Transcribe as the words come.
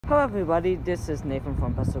Hello everybody, this is Nathan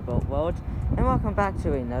from Buster Boat World, and welcome back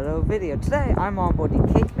to another video. Today I'm on board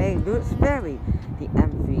the Cape May-Lewes Ferry, the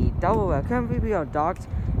MV Delaware. Currently we are docked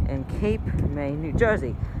in Cape May, New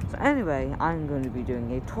Jersey. So anyway, I'm going to be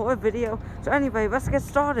doing a tour video. So anyway, let's get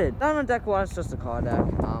started. Down on deck 1 is just a car deck.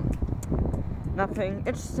 Nothing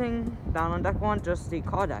interesting down on deck 1, just the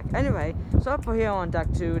car deck. Anyway, so up here on deck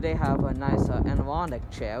 2, they have a nice panoramic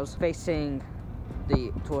chairs facing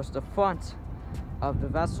towards the front of the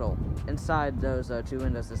vessel. Inside those two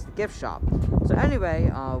windows is the gift shop. So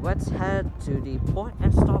anyway, let's head to the port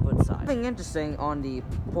and starboard side. Nothing interesting on the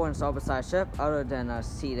port and starboard side ship other than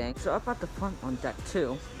seating. So up at the front on deck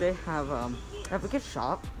 2, they have a gift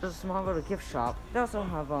shop. There's a small little gift shop. They also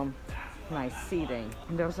have nice seating.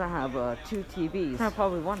 And they also have 2 TVs. You're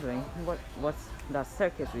probably wondering what's that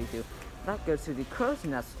staircase we do. That goes to the crow's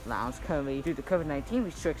nest lounge. Currently, due to COVID-19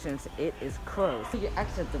 restrictions, it is closed. When you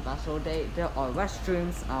exit the vessel, there are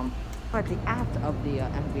restrooms. At the aft of the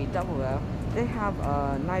MV Delaware, they have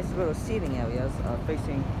nice little seating areas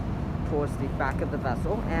facing towards the back of the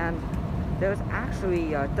vessel. And there's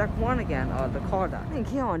actually deck 1 again, the car deck. I think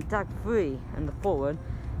here on deck 3 in the forward,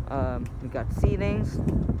 we got seatings,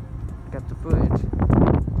 got the bridge,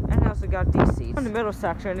 and also got these seats. In the middle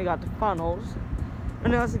section, you got the funnels.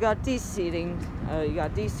 And you also got these seating, you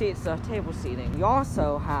got these seats, table seating. You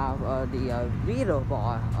also have the reader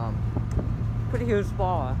bar, pretty huge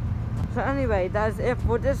bar. So anyway, that is it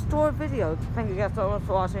for this tour video. Thank you guys so much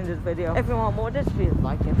for watching this video. If you want more of this, please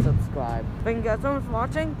like and subscribe. Thank you guys so much for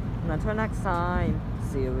watching, and until next time,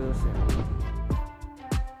 see you real soon.